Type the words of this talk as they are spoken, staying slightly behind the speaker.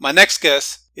My next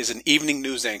guest is an evening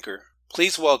news anchor.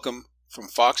 Please welcome from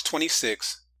Fox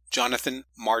 26, Jonathan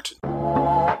Martin.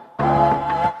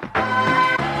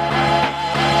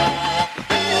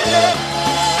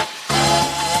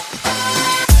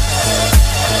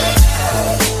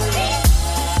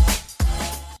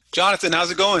 Jonathan,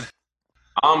 how's it going?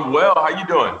 I'm well. How you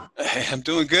doing? Hey, I'm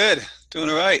doing good.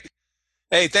 Doing all right.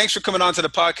 Hey, thanks for coming on to the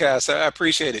podcast. I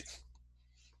appreciate it.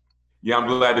 Yeah, I'm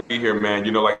glad to be here,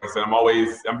 man. Like I said,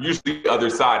 I'm usually the other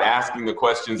side asking the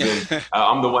questions, and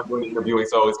I'm the one doing the interviewing.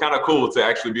 So it's kind of cool to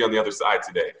actually be on the other side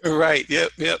today. Right.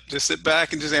 Yep. Just sit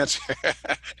back and just answer.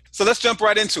 So let's jump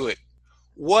right into it.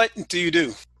 What do you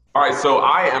do? All right. So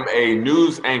I am a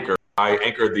news anchor. I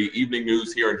anchor the evening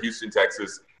news here in Houston,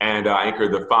 Texas, and I anchor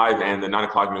the 5 and the 9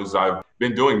 o'clock news. I've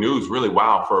been doing news really,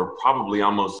 for probably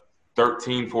almost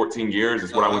 13, 14 years.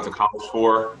 Is what I went to college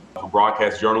for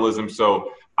broadcast journalism.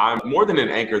 So I'm more than an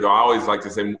anchor, though. I always like to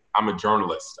say I'm a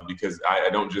journalist because I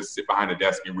don't just sit behind a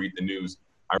desk and read the news.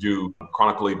 I do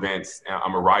chronicle events.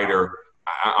 I'm a writer.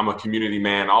 I'm a community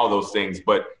man, all those things.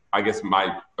 But I guess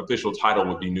my official title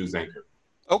would be news anchor.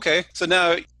 Okay. So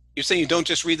now you're saying you don't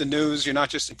just read the news. You're not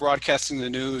just broadcasting the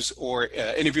news or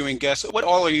interviewing guests. What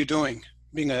all are you doing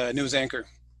being a news anchor?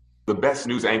 The best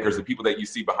news anchors, the people that you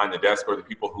see behind the desk, are the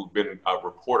people who've been a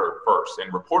reporter first.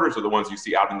 And reporters are the ones you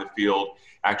see out in the field,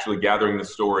 actually gathering the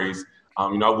stories.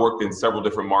 I've worked in several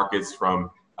different markets from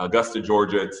Augusta,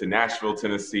 Georgia, to Nashville,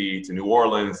 Tennessee, to New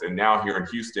Orleans, and now here in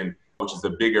Houston, which is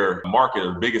the bigger market,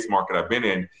 or the biggest market I've been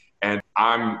in. And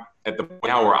I'm at the point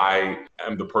now where I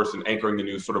am the person anchoring the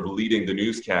news, sort of leading the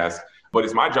newscast. But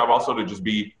it's my job also to just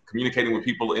be communicating with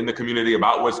people in the community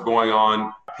about what's going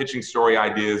on, pitching story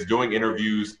ideas, doing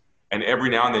interviews. And every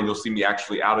now and then you'll see me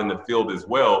actually out in the field as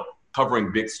well, covering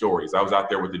big stories. I was out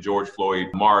there with the George Floyd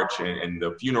march and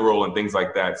the funeral and things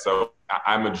like that. So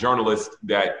I'm a journalist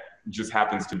that just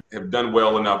happens to have done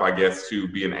well enough, I guess, to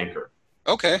be an anchor.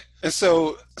 Okay. And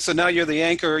so now you're the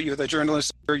anchor, you're the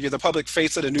journalist, you're the public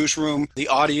face of the newsroom, the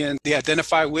audience, they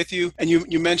identify with you. And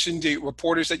you mentioned the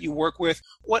reporters that you work with.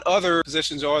 What other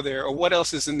positions are there, or what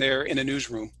else is in there in a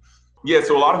newsroom? Yeah,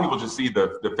 so a lot of people just see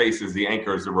the faces, the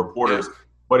anchors, the reporters. Yeah.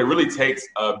 But it really takes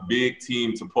a big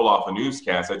team to pull off a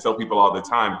newscast. I tell people all the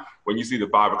time, when you see the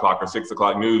 5 o'clock or 6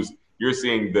 o'clock news, you're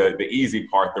seeing the easy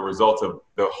part, the results of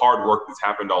the hard work that's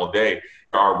happened all day.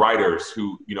 There are writers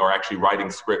who are actually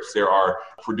writing scripts. There are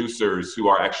producers who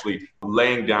are actually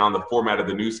laying down the format of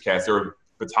the newscast. There are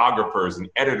photographers and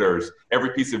editors.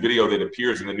 Every piece of video that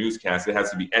appears in the newscast, it has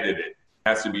to be edited, it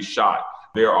has to be shot.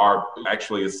 There are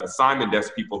actually assignment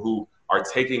desk people who are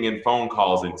taking in phone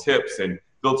calls and tips and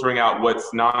filtering out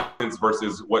what's nonsense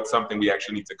versus what's something we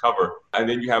actually need to cover. And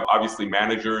then you have obviously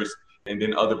managers and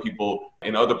then other people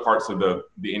in other parts of the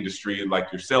industry,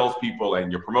 like your salespeople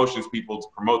and your promotions people, to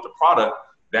promote the product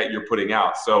that you're putting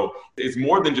out. So it's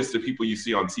more than just the people you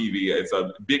see on TV. It's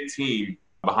a big team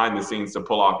behind the scenes to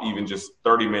pull off even just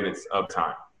 30 minutes of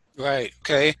time. Right.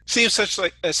 Okay. Seems such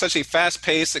a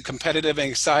fast-paced, and competitive,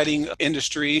 and exciting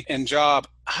industry and job.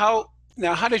 How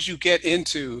did you get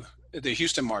into the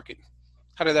Houston market?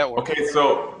 How did that work? Okay,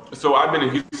 so I've been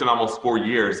in Houston almost 4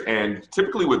 years, and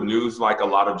typically with news, like a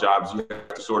lot of jobs, you have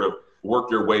to sort of work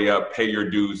your way up, pay your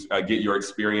dues, get your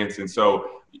experience. And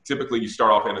so typically you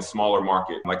start off in a smaller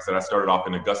market. Like I said, I started off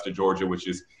in Augusta, Georgia, which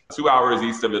is 2 hours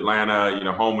east of Atlanta,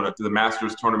 home to the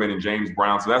Masters tournament in James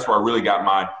Brown. So that's where I really got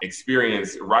my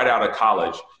experience right out of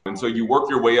college. And so you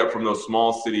work your way up from those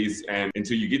small cities and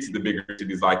until you get to the bigger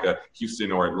cities like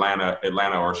Houston or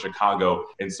Atlanta or Chicago.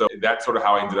 And so that's sort of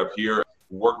how I ended up here.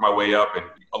 Work my way up, and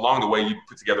along the way you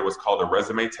put together what's called a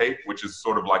resume tape, which is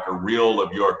sort of like a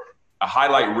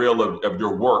highlight reel of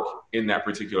your work in that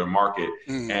particular market.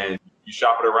 And you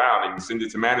shop it around and you send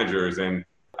it to managers, and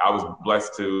I was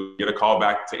blessed to get a call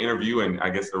back to interview, and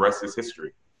I guess the rest is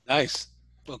history. Nice.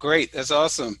 Well, great. That's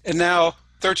awesome. And now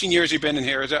 13 years you've been in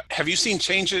here. Have you seen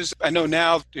changes? I know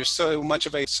now there's so much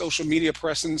of a social media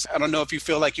presence. I don't know if you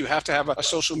feel like you have to have a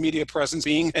social media presence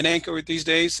being an anchor these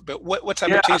days, but what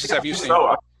type of changes have you seen?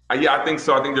 I think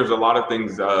so. I think there's a lot of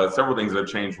things, several things that have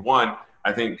changed. One,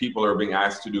 I think people are being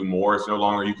asked to do more. It's no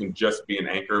longer you can just be an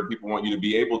anchor. People want you to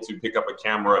be able to pick up a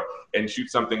camera and shoot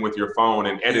something with your phone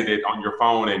and edit it on your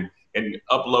phone and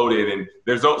upload it. And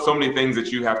there's so many things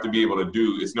that you have to be able to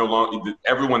do. It's no longer,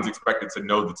 everyone's expected to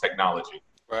know the technology.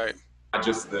 Right. Not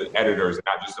just the editors,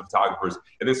 not just the photographers.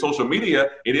 And then social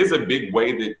media, it is a big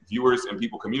way that viewers and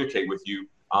people communicate with you.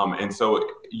 And so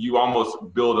you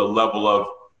almost build a level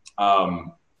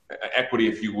of equity,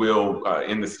 if you will,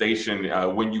 in the station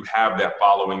when you have that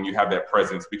following, you have that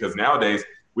presence. Because nowadays,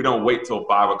 we don't wait till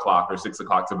 5 o'clock or 6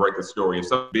 o'clock to break a story. If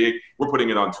something big, we're putting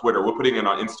it on Twitter, we're putting it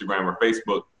on Instagram or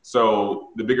Facebook So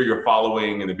the bigger your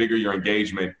following and the bigger your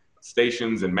engagement,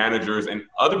 stations and managers and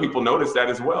other people notice that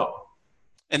as well.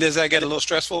 And does that get a little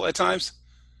stressful at times?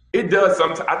 It does.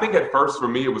 Sometimes. I think at first for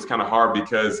me, it was kind of hard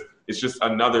because it's just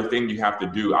another thing you have to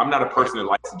do. I'm not a person that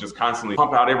likes to just constantly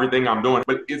pump out everything I'm doing,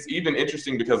 but it's even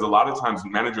interesting because a lot of times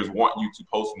managers want you to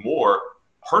post more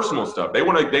personal stuff. They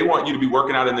want you to be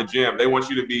working out in the gym. They want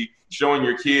you to be showing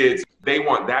your kids. They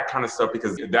want that kind of stuff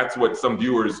because that's what some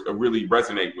viewers really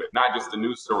resonate with, not just the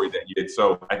news story that you did.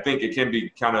 So I think it can be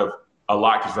kind of a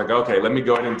lot. It's like, okay, let me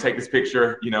go ahead and take this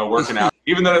picture, working out.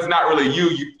 Even though that's not really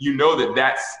you know that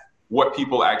that's what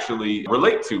people actually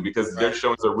relate to because they're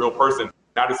showing a real person,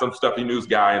 not as some stuffy news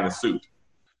guy in a suit.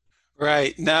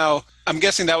 Right. Now, I'm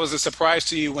guessing that was a surprise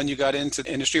to you when you got into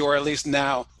the industry, or at least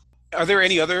now. Were there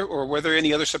any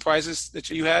other surprises that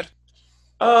you had?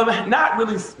 Not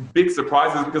really big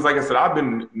surprises because, like I said, I've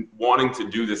been wanting to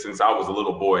do this since I was a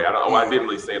little boy. I didn't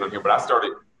really say it on here, but I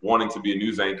started wanting to be a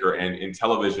news anchor and in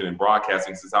television and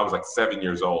broadcasting since I was like 7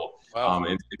 years old. Wow.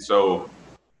 And so,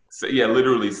 yeah,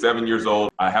 literally 7 years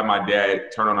old. I had my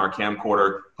dad turn on our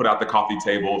camcorder, put out the coffee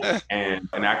table, and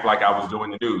act like I was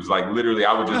doing the news. Like literally,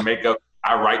 I would just make up.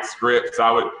 I write scripts.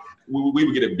 We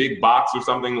would get a big box or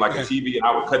something like a TV, and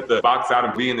I would cut the box out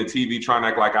and be in the TV, trying to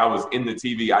act like I was in the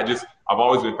TV. I've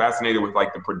always been fascinated with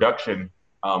like the production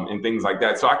and things like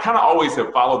that. So I kind of always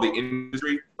have followed the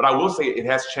industry, but I will say it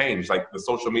has changed. Like the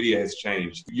social media has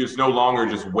changed. You're just no longer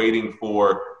just waiting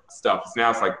for stuff.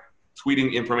 Now it's like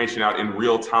tweeting information out in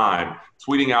real time,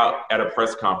 tweeting out at a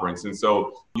press conference. And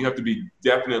so you have to be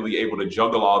definitely able to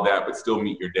juggle all that, but still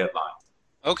meet your deadlines.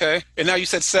 Okay. And now you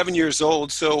said 7 years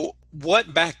old. So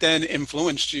what back then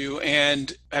influenced you?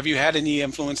 And have you had any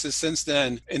influences since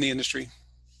then in the industry?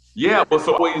 Yeah, well,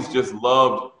 so I always just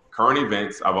loved current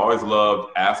events. I've always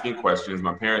loved asking questions.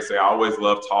 My parents say I always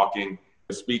loved talking,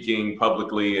 speaking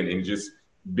publicly, and just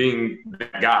being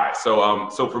that guy. So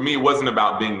for me, it wasn't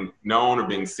about being known or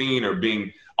being seen or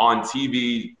being on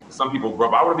TV. Some people grow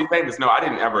up, I want to be famous. No, I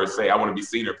didn't ever say I want to be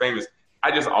seen or famous.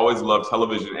 I just always loved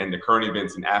television and the current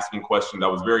events and asking questions. I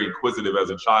was very inquisitive as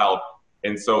a child.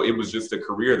 And so it was just a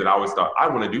career that I always thought, I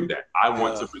want to do that. I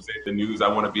want to present the news. I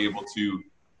want to be able to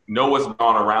know what's going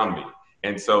on around me.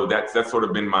 And so that's sort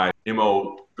of been my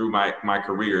MO through my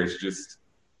career. It's just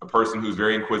a person who's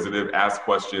very inquisitive, asks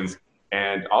questions.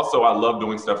 And also I love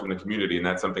doing stuff in the community. And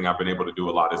that's something I've been able to do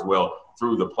a lot as well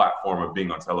through the platform of being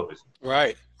on television.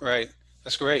 Right.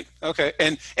 That's great. Okay.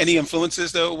 And any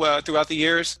influences, though, throughout the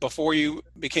years before you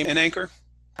became an anchor?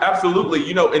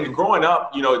 Absolutely. And growing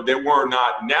up, there were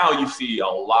not, now you see a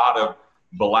lot of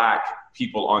Black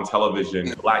people on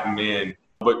television, Black men.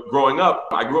 But growing up,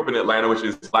 I grew up in Atlanta, which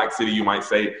is Black city, you might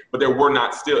say, but there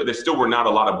still were not a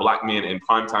lot of Black men in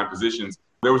primetime positions.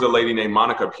 There was a lady named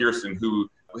Monica Pearson who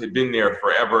had been there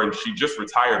forever, and she just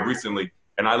retired recently.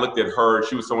 And I looked at her.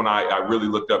 She was someone I really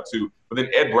looked up to. But then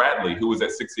Ed Bradley, who was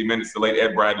at 60 Minutes, the late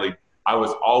Ed Bradley, I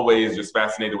was always just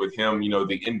fascinated with him,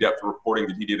 the in-depth reporting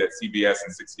that he did at CBS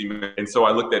and 60 Minutes. And so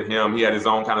I looked at him. He had his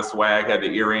own kind of swag, had the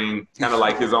earring, kind of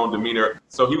like his own demeanor.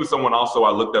 So he was someone also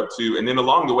I looked up to. And then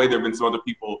along the way, there have been some other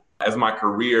people as my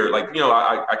career, like,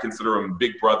 I consider them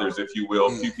big brothers, if you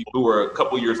will, few people who were a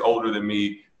couple years older than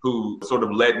me, who sort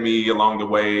of led me along the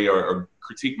way or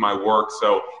critiqued my work.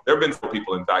 So there have been some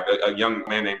people, in fact, a young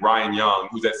man named Ryan Young,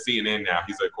 who's at CNN now.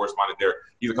 He's a correspondent there.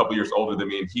 He's a couple years older than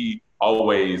me, and he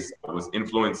always was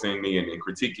influencing me and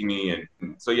critiquing me.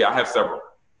 And so, yeah, I have several.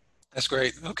 That's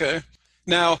great. Okay.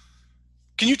 Now,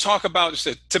 can you talk about just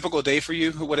a typical day for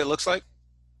you, what it looks like?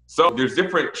 So there's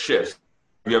different shifts.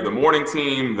 You have the morning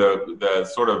team, the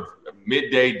sort of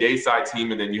midday day side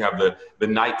team, and then you have the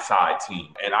night side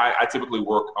team. And I typically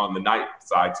work on the night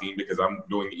side team because I'm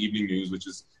doing the evening news, which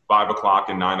is 5 o'clock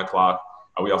and 9 o'clock.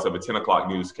 We also have a 10 o'clock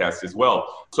newscast as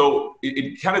well. So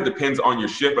it kind of depends on your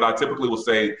shift, but I typically will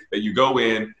say that you go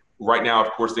in. Right now, of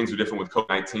course, things are different with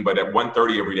COVID-19, but at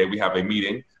 1:30 every day, we have a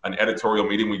meeting, an editorial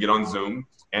meeting. We get on Zoom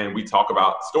and we talk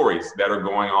about stories that are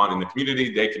going on in the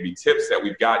community. They could be tips that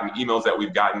we've gotten, emails that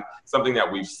we've gotten, something that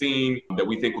we've seen that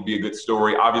we think would be a good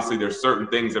story. Obviously, there's certain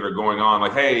things that are going on,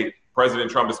 like, hey,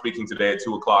 President Trump is speaking today at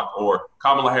 2 o'clock, or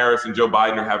Kamala Harris and Joe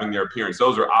Biden are having their appearance.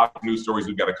 Those are obvious news stories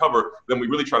we've got to cover. Then we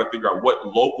really try to figure out what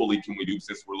locally can we do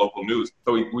since we're local news.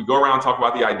 So we go around, talk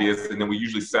about the ideas, and then we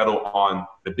usually settle on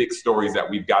the big stories that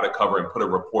we've got to cover and put a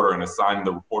reporter and assign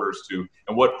the reporters to,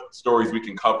 and what stories we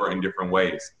can cover in different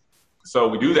ways. So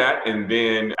we do that, and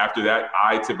then after that,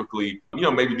 I typically,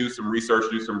 maybe do some research,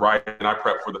 do some writing, and I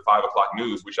prep for the 5 o'clock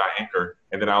news, which I anchor,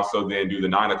 and then I also then do the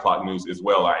 9 o'clock news as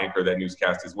well. I anchor that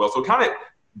newscast as well. So it kind of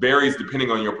varies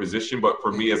depending on your position, but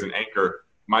for me as an anchor,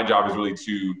 my job is really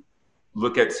to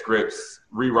look at scripts,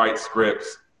 rewrite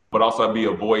scripts, but also be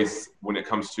a voice when it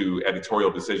comes to editorial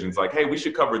decisions. Like, hey, we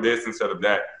should cover this instead of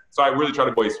that. So I really try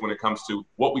to voice when it comes to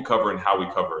what we cover and how we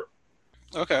cover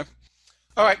it. Okay.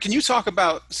 All right. Can you talk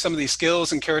about some of these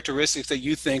skills and characteristics that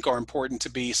you think are important to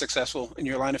be successful in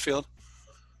your line of field?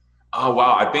 Oh,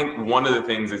 wow. I think one of the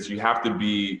things is you have to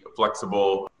be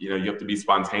flexible. You have to be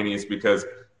spontaneous because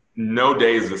no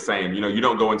day is the same. You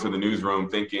don't go into the newsroom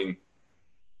thinking,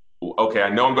 okay, I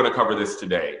know I'm going to cover this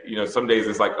today. Some days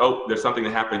it's like, oh, there's something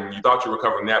that happened. You thought you were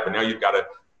covering that, but now you've got to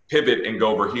pivot and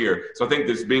go over here. So I think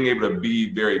this being able to be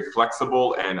very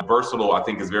flexible and versatile, I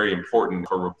think is very important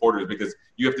for reporters because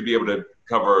you have to be able to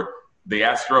cover the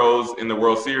Astros in the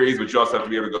World Series, but you also have to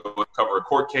be able to go cover a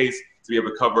court case, to be able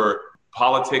to cover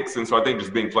politics. And so I think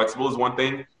just being flexible is one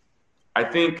thing. I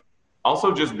think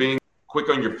also just being quick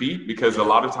on your feet because a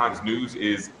lot of times news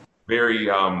is very,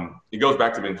 it goes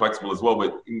back to being flexible as well,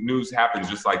 but news happens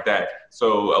just like that.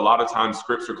 So a lot of times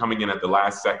scripts are coming in at the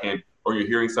last second or you're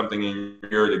hearing something in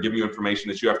your ear to give you information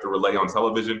that you have to relay on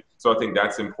television. So I think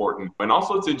that's important. And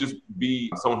also to just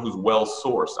be someone who's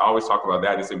well-sourced. I always talk about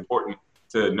that. It's important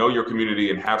to know your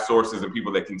community and have sources and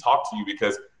people that can talk to you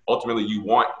because ultimately you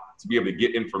want to be able to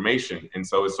get information. And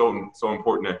so it's so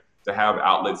important to have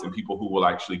outlets and people who will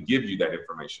actually give you that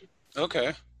information.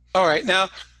 Okay. All right. Now,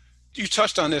 you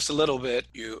touched on this a little bit.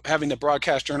 You having the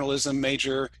broadcast journalism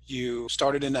major, you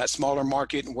started in that smaller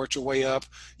market and worked your way up.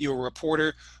 You're a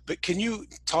reporter, but can you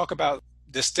talk about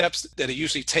the steps that it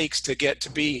usually takes to get to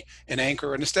be an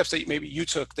anchor and the steps that maybe you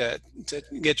took that to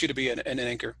get you to be an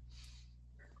anchor?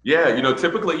 Yeah,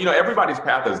 typically, everybody's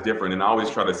path is different. And I always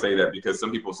try to say that because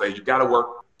some people say you got to work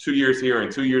 2 years here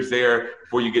and 2 years there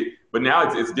before you get, but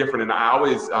now it's different. And I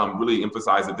always really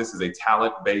emphasize that this is a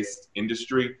talent-based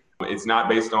industry. It's not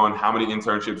based on how many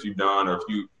internships you've done or if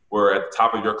you were at the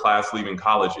top of your class leaving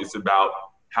college. It's about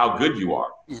how good you are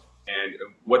and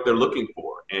what they're looking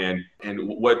for and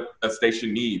what a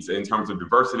station needs in terms of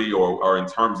diversity or in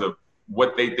terms of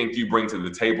what they think you bring to the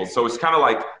table. So it's kind of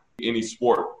like any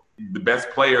sport. The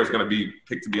best player is going to be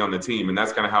picked to be on the team. And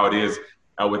that's kind of how it is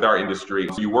with our industry.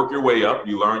 So you work your way up,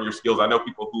 you learn your skills. I know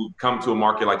people who come to a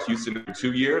market like Houston in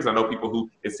 2 years. I know people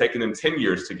who it's taken them 10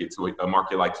 years to get to a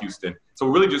market like Houston. So it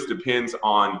really just depends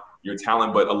on your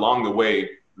talent. But along the way,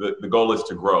 the goal is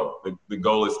to grow. The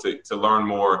goal is to learn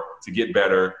more, to get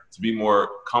better, to be more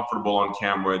comfortable on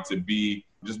camera, to be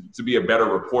a better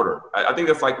reporter. I think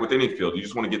that's like with any field. You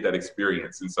just want to get that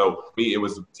experience. And so me, it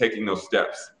was taking those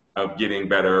steps of getting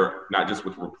better, not just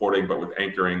with reporting, but with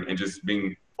anchoring and just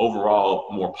being overall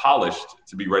more polished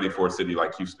to be ready for a city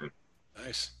like Houston.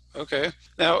 Nice. Okay.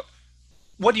 Now,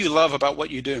 what do you love about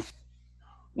what you do?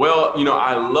 Well,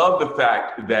 I love the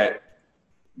fact that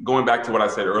going back to what I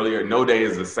said earlier, no day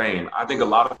is the same. I think a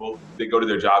lot of people, they go to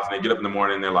their jobs and they get up in the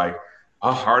morning and they're like,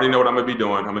 oh, I already know what I'm going to be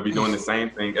doing. I'm going to be doing the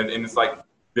same thing. And it's like,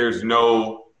 there's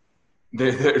no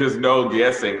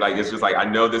guessing. Like, it's just like, I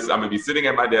know this, I'm going to be sitting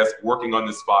at my desk working on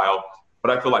this file.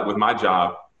 But I feel like with my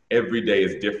job, every day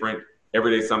is different.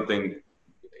 Every day something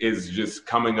is just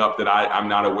coming up that I'm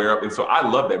not aware of. And so I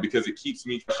love that because it keeps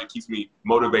me fresh. It keeps me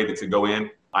motivated to go in.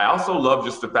 I also love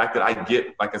just the fact that I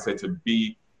get, like I said, to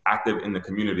be active in the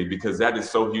community because that is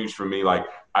so huge for me. Like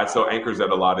I tell anchors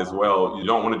that a lot as well. You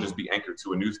don't want to just be anchored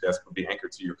to a news desk, but be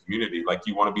anchored to your community. Like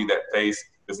you want to be that face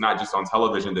that's not just on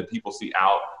television that people see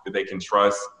out, that they can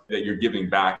trust, that you're giving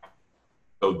back.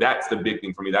 So that's the big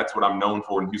thing for me. That's what I'm known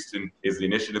for in Houston is the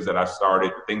initiatives that I've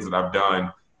started, the things that I've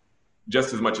done.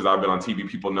 Just as much as I've been on TV,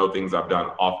 people know things I've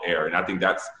done off air. And I think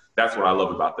that's what I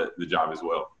love about the job as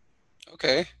well.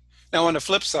 Okay. Now on the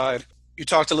flip side, you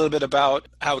talked a little bit about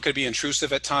how it could be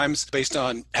intrusive at times based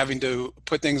on having to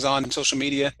put things on social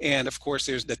media. And of course,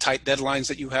 there's the tight deadlines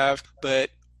that you have.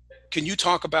 But can you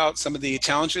talk about some of the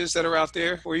challenges that are out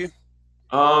there for you?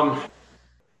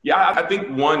 Yeah, I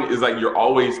think one is like you're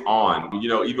always on,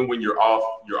 even when you're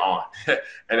off, you're on.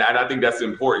 and I think that's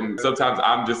important. Sometimes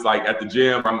I'm just like at the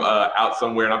gym, I'm out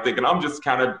somewhere and I'm thinking I'm just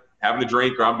kind of having a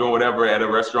drink or I'm doing whatever at a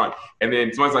restaurant. And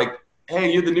then someone's like,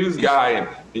 hey, you're the news guy. And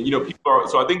people are,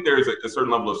 so I think there's a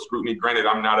certain level of scrutiny. Granted,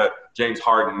 I'm not a James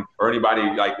Harden or anybody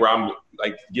like where I'm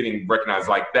like getting recognized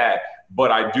like that,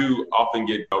 but I do often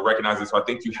get recognized. And so I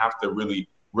think you have to really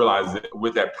realize that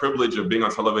with that privilege of being on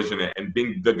television and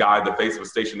being the guy, the face of a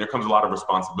station, there comes a lot of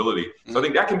responsibility. So I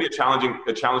think that can be a challenge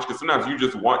because sometimes you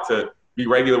just want to be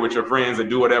regular with your friends and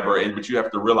do whatever, but you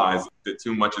have to realize that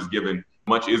too much is given,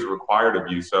 much is required of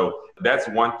you. So that's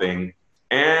one thing.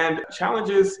 And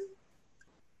challenges,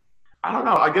 I don't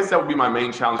know. I guess that would be my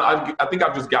main challenge. I think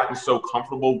I've just gotten so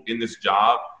comfortable in this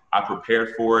job. I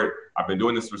prepared for it. I've been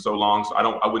doing this for so long. So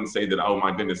I wouldn't say that, oh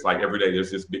my goodness, like every day there's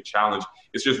this big challenge.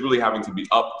 It's just really having to be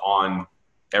up on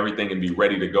everything and be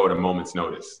ready to go at a moment's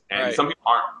notice. And Right. some people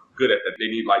aren't good at that. They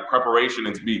need like preparation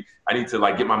and I need to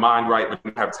like get my mind right, but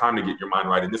you don't have time to get your mind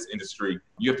right. In this industry,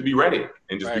 you have to be ready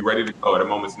and just be Right. ready to go at a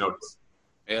moment's notice.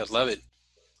 Yeah, love it.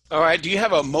 All right. Do you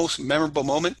have a most memorable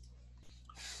moment?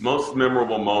 Most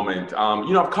memorable moment.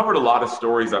 I've covered a lot of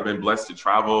stories. I've been blessed to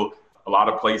travel a lot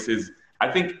of places. I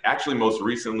think actually most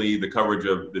recently the coverage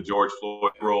of the George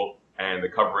Floyd rule and the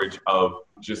coverage of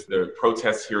just the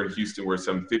protests here in Houston where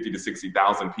some 50 to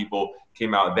 60,000 people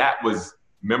came out. That was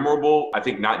memorable. I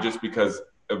think not just because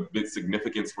of its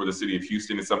significance for the city of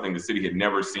Houston. It's something the city had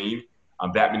never seen.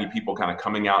 That many people kind of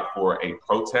coming out for a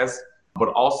protest. But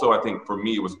also I think for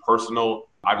me it was personal.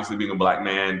 Obviously being a Black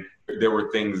man, there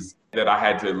were things that I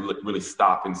had to really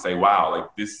stop and say, wow, like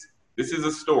this is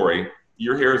a story.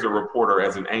 You're here as a reporter,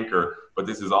 as an anchor, but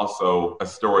this is also a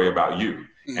story about you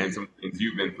and some things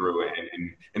you've been through.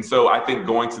 And so I think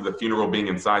going to the funeral, being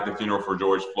inside the funeral for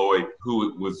George Floyd,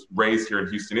 who was raised here in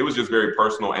Houston, it was just very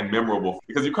personal and memorable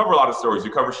because you cover a lot of stories.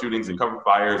 You cover shootings and you cover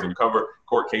fires and you cover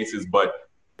court cases, but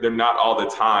they're not all the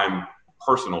time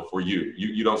personal for you.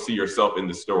 You don't see yourself in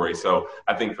the story. So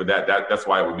I think for that's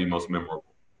why it would be most memorable.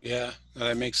 Yeah,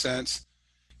 that makes sense.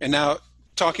 And now,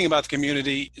 talking about the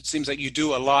community, it seems like you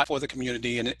do a lot for the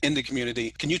community and in the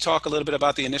community. Can you talk a little bit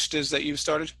about the initiatives that you've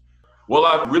started? Well,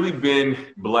 I've really been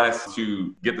blessed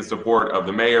to get the support of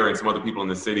the mayor and some other people in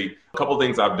the city. A couple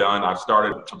things I've done. I've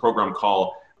started a program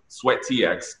called Sweat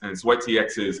TX, and Sweat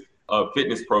TX is a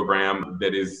fitness program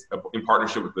that is in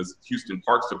partnership with the Houston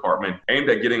Parks Department aimed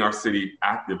at getting our city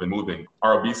active and moving.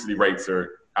 Our obesity rates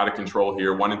are out of control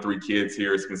here. 1 in 3 kids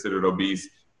here is considered obese,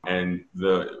 and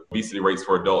the obesity rates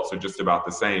for adults are just about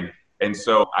the same. And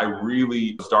so I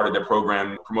really started that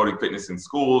program promoting fitness in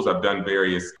schools. I've done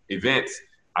various events.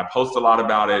 I post a lot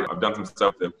about it. I've done some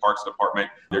stuff with the Parks Department,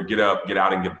 their Get Up, Get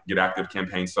Out, and Get Active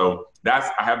campaign. So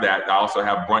I have that. I also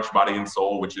have Brunch Body and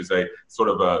Soul, which is a sort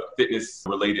of a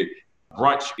fitness-related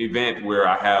brunch event where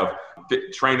I have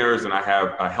fit trainers and I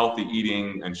have healthy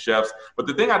eating and chefs. But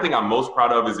the thing I think I'm most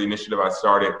proud of is the initiative I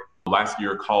started last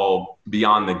year called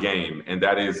Beyond the Game. And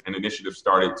that is an initiative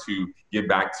started to give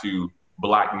back to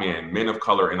Black men of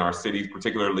color in our cities,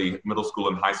 particularly middle school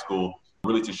and high school,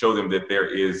 really to show them that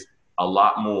there is a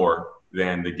lot more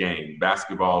than the game,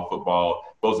 basketball, football,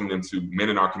 exposing them to men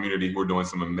in our community who are doing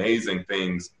some amazing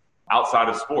things outside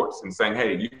of sports and saying,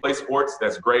 hey, you play sports,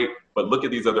 that's great, but look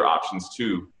at these other options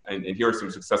too. And here are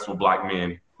some successful Black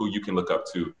men who you can look up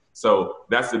to. So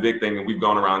that's the big thing. And we've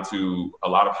gone around to a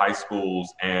lot of high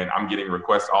schools and I'm getting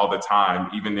requests all the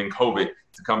time, even in COVID,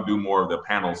 to come do more of the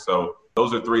panels. So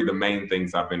those are 3 of the main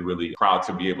things I've been really proud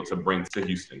to be able to bring to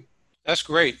Houston. That's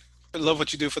great. I love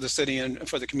what you do for the city and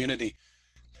for the community.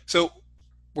 So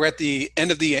we're at the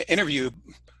end of the interview.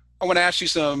 I want to ask you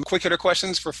some quick hitter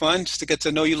questions for fun, just to get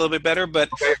to know you a little bit better. But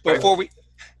Okay.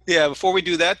 before we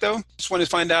do that though, just want to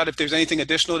find out if there's anything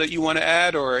additional that you want to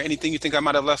add or anything you think I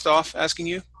might have left off asking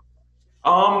you.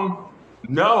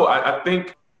 No, I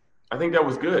think that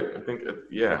was good. I think,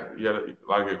 yeah, you had a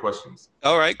lot of good questions.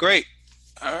 All right, great.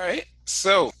 All right.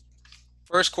 So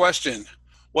first question,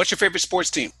 what's your favorite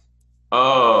sports team?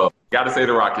 Oh, got to say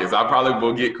the Rockets. I probably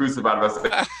will get crucified if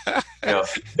I say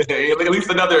else. At least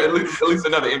another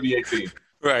NBA team.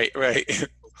 Right.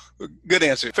 Good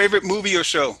answer. Favorite movie or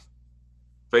show?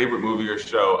 Favorite movie or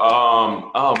show?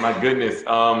 Oh my goodness.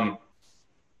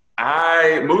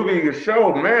 Movie or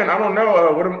show, man. I don't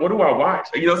know. What do I watch?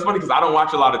 It's funny because I don't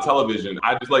watch a lot of television.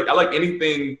 I like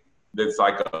anything that's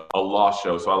like a law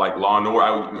show. So I like Law and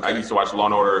Order. I used to watch Law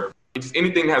and Order. Just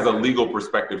anything that has a legal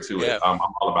perspective to it. Yeah. I'm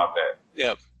all about that.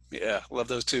 Yep. Yeah, love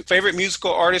those too. Favorite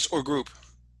musical artist or group?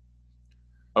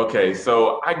 Okay,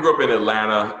 so I grew up in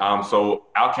Atlanta. So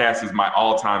Outkast is my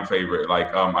all-time favorite.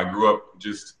 I grew up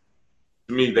to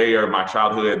me, they are my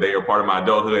childhood. They are part of my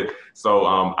adulthood. So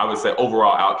I would say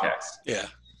overall Outkast. Yeah.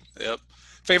 Yep.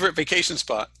 Favorite vacation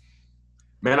spot?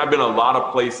 Man, I've been a lot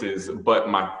of places, but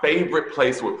my favorite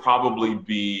place would probably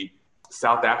be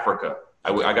South Africa.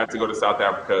 I got to go to South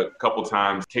Africa a couple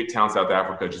times, Cape Town, South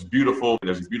Africa, just beautiful.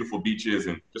 There's these beautiful beaches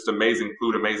and just amazing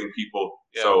food, amazing people.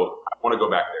 Yeah. So I want to go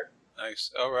back there.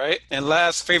 Nice. All right. And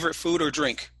last, favorite food or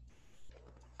drink?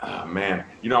 Oh, man,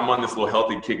 I'm on this little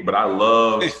healthy kick, but I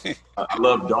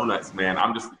love donuts, man.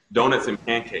 I'm just donuts and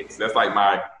pancakes. That's like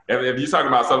if you're talking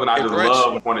about something I just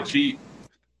love, want to cheat,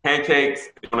 pancakes,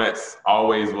 donuts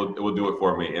always will do it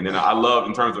for me. And then I love,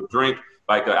 in terms of drink,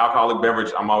 like an alcoholic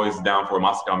beverage, I'm always down for a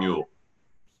Moscow Mule.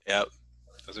 Yep.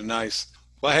 Those are nice.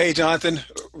 Well, hey, Jonathan,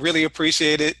 really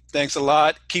appreciate it. Thanks a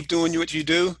lot. Keep doing what you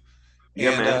do.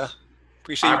 Yeah, man.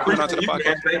 Appreciate you coming onto the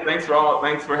podcast.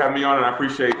 Thanks for having me on, and I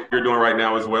appreciate what you're doing right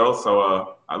now as well.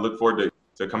 So I look forward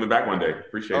to coming back one day.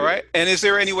 Appreciate it. All right. And is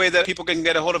there any way that people can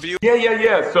get a hold of you?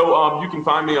 Yeah. So you can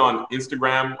find me on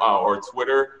Instagram or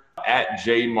Twitter at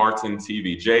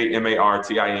JMartinTV,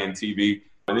 JMartinTV.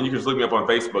 And then you can just look me up on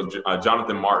Facebook,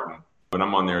 Jonathan Martin, and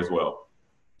I'm on there as well.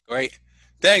 Great.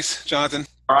 Thanks, Jonathan.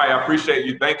 All right. I appreciate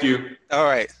you. Thank you. All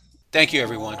right. Thank you,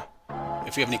 everyone.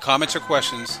 If you have any comments or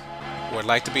questions or would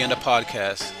like to be on the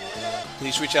podcast,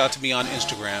 please reach out to me on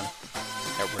Instagram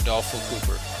at Rodolfo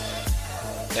Cooper.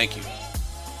 Thank you.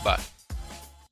 Bye.